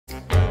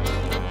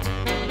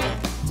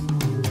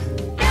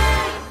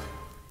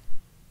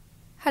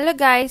Hello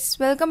guys,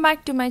 welcome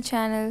back to my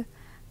channel.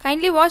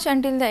 Kindly watch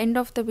until the end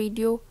of the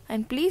video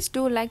and please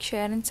do like,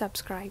 share and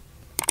subscribe.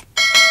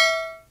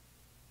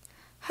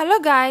 Hello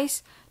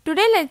guys,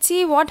 today let's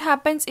see what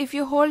happens if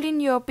you hold in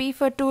your pee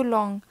for too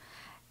long.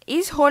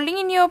 Is holding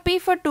in your pee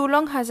for too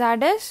long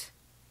hazardous?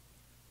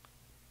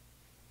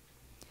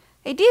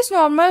 It is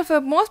normal for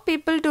most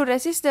people to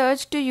resist the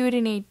urge to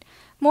urinate.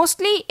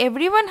 Mostly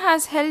everyone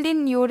has held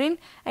in urine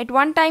at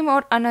one time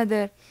or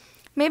another.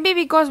 Maybe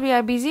because we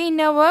are busy in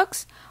our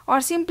works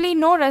or simply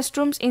no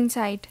restrooms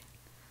inside.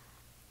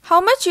 How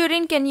much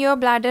urine can your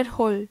bladder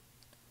hold?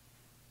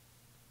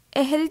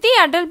 A healthy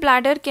adult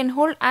bladder can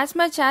hold as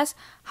much as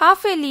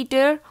half a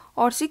liter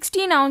or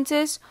 16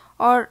 ounces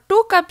or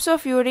 2 cups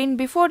of urine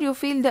before you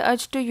feel the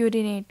urge to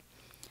urinate.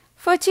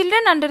 For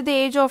children under the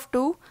age of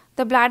 2,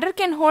 the bladder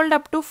can hold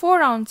up to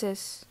 4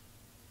 ounces.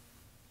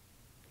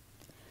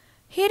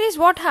 Here is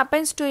what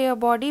happens to your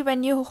body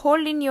when you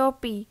hold in your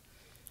pee.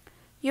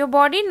 Your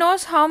body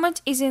knows how much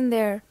is in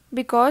there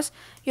because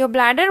your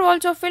bladder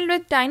also filled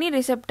with tiny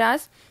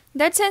receptors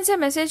that sends a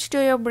message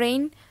to your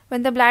brain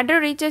when the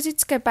bladder reaches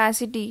its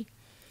capacity.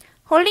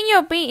 Holding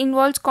your pee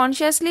involves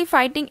consciously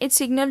fighting its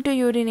signal to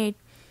urinate.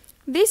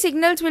 These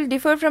signals will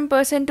differ from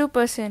person to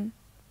person.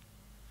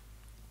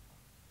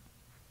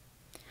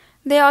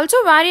 They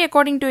also vary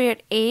according to your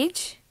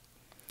age,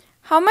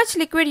 how much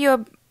liquid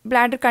your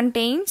bladder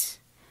contains,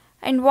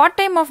 and what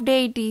time of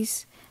day it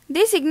is.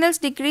 These signals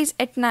decrease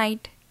at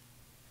night.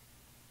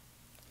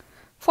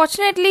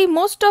 Fortunately,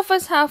 most of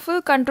us have full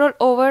control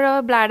over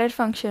our bladder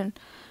function.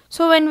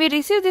 So when we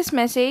receive this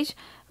message,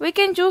 we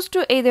can choose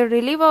to either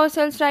relieve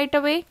ourselves right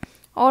away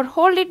or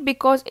hold it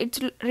because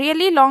it's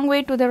really long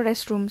way to the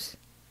restrooms.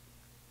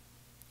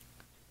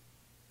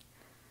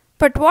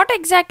 But what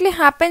exactly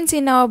happens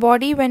in our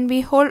body when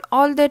we hold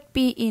all that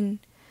pee in?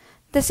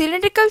 The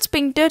cylindrical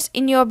sphincters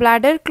in your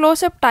bladder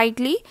close up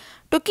tightly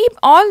to keep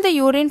all the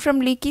urine from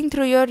leaking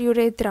through your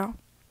urethra.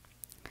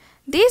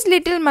 These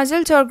little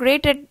muscles are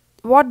great at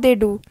what they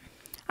do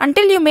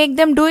until you make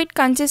them do it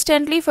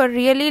consistently for a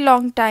really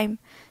long time.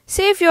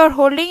 Say if you are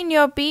holding in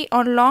your pee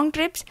on long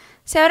trips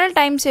several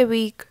times a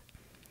week.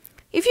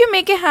 If you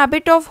make a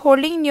habit of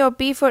holding in your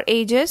pee for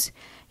ages,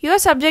 you are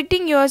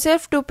subjecting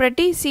yourself to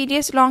pretty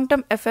serious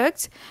long-term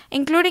effects,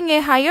 including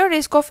a higher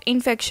risk of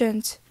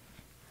infections.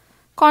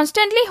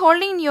 Constantly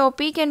holding in your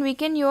pee can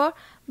weaken your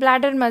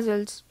bladder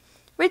muscles,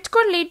 which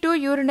could lead to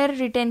urinary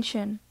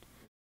retention.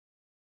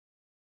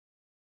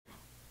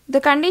 The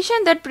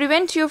condition that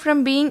prevents you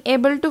from being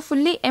able to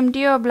fully empty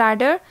your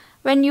bladder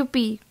when you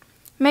pee,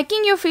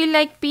 making you feel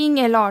like peeing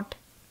a lot.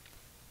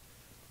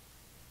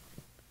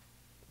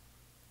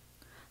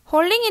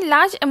 Holding in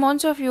large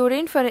amounts of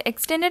urine for an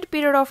extended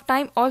period of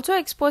time also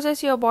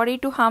exposes your body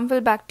to harmful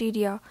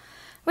bacteria,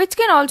 which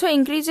can also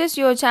increase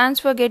your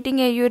chance for getting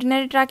a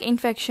urinary tract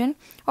infection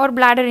or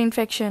bladder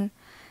infection.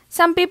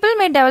 Some people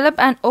may develop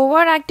an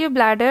overactive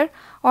bladder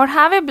or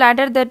have a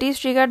bladder that is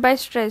triggered by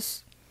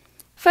stress.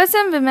 For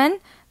some women,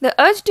 the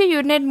urge to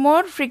urinate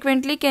more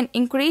frequently can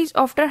increase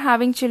after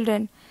having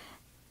children.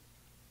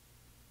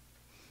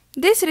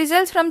 This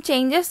results from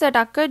changes that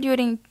occur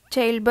during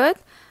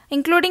childbirth,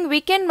 including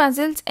weakened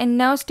muscles and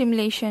nerve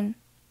stimulation.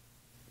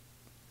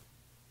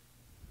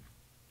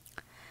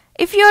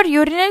 If your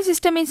urinary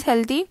system is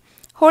healthy,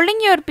 holding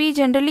your pee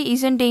generally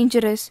isn't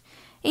dangerous.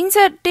 In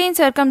certain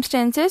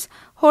circumstances,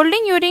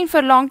 holding urine for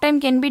a long time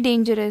can be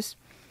dangerous.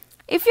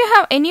 If you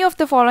have any of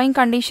the following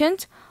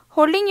conditions,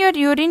 holding your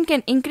urine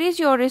can increase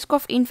your risk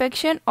of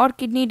infection or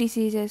kidney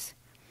diseases: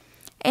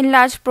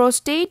 enlarged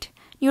prostate,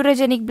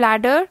 neurogenic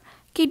bladder,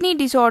 kidney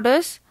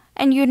disorders,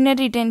 and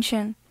urinary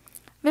retention.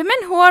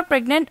 Women who are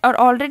pregnant are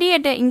already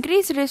at an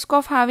increased risk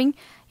of having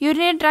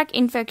urinary tract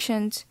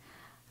infections,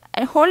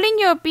 and holding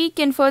your pee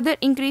can further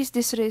increase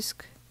this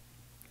risk.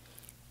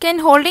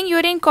 Can holding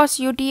urine cause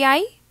UTI?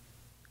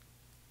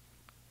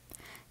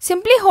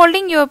 Simply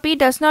holding your pee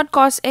does not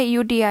cause a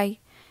UTI.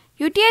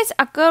 UTIs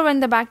occur when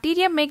the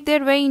bacteria make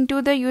their way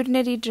into the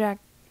urinary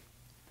tract.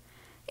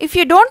 If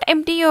you don't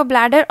empty your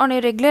bladder on a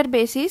regular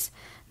basis,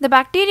 the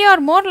bacteria are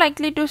more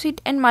likely to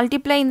sit and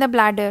multiply in the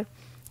bladder,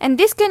 and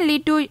this can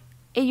lead to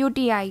a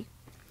UTI.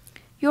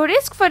 Your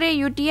risk for a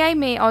UTI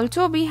may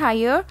also be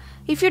higher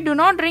if you do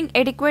not drink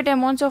adequate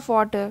amounts of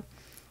water.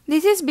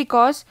 This is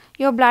because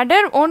your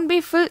bladder won't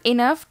be full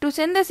enough to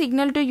send the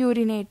signal to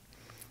urinate.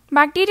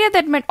 Bacteria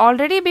that might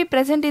already be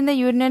present in the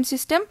urinary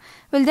system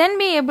will then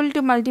be able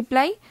to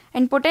multiply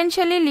and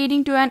potentially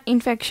leading to an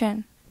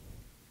infection.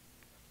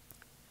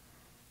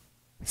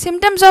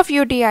 Symptoms of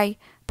UTI: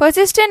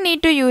 persistent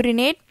need to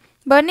urinate,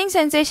 burning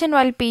sensation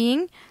while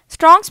peeing,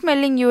 strong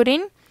smelling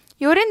urine,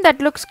 urine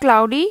that looks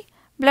cloudy,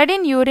 blood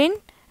in urine,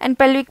 and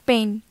pelvic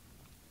pain.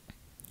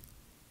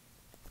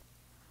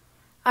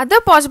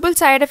 Other possible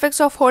side effects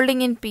of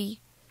holding in pee: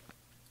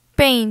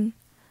 pain.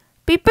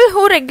 People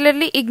who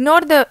regularly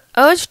ignore the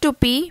urge to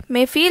pee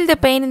may feel the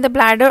pain in the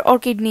bladder or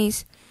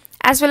kidneys,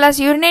 as well as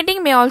urinating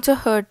may also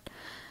hurt.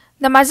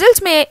 The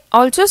muscles may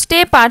also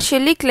stay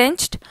partially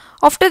clenched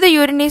after the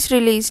urine is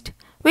released,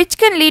 which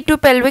can lead to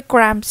pelvic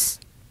cramps.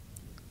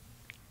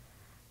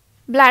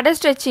 Bladder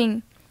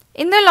stretching.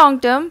 In the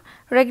long term,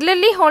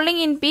 regularly holding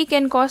in pee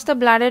can cause the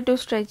bladder to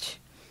stretch.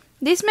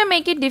 This may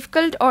make it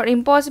difficult or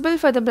impossible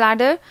for the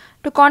bladder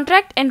to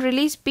contract and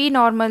release pee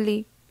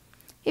normally.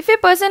 If a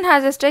person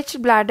has a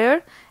stretched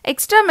bladder,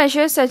 extra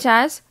measures such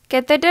as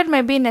catheter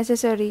may be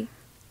necessary.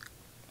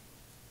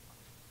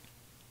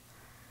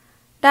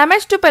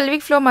 Damage to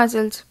pelvic floor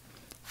muscles.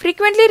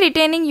 Frequently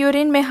retaining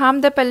urine may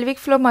harm the pelvic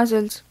floor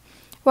muscles.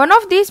 One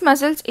of these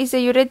muscles is the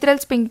urethral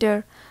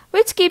sphincter,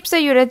 which keeps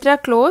the urethra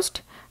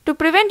closed to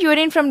prevent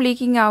urine from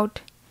leaking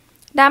out.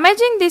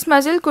 Damaging this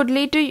muscle could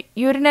lead to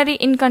urinary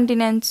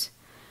incontinence.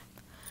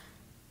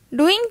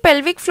 Doing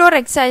pelvic floor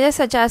exercises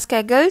such as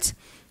Kegels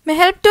may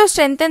help to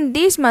strengthen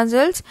these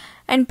muscles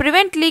and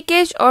prevent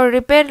leakage or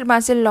repair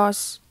muscle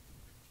loss.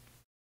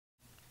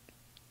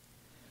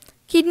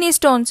 Kidney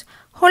stones.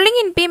 Holding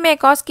in pee may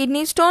cause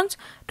kidney stones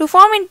to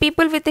form in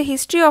people with a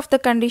history of the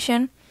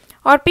condition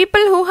or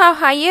people who have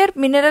higher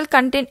mineral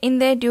content in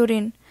their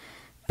urine.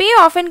 Pee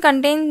often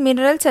contains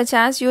minerals such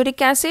as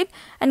uric acid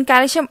and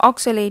calcium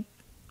oxalate.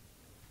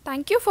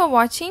 Thank you for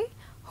watching.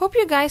 Hope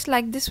you guys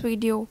like this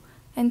video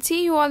and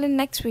see you all in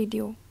next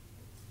video.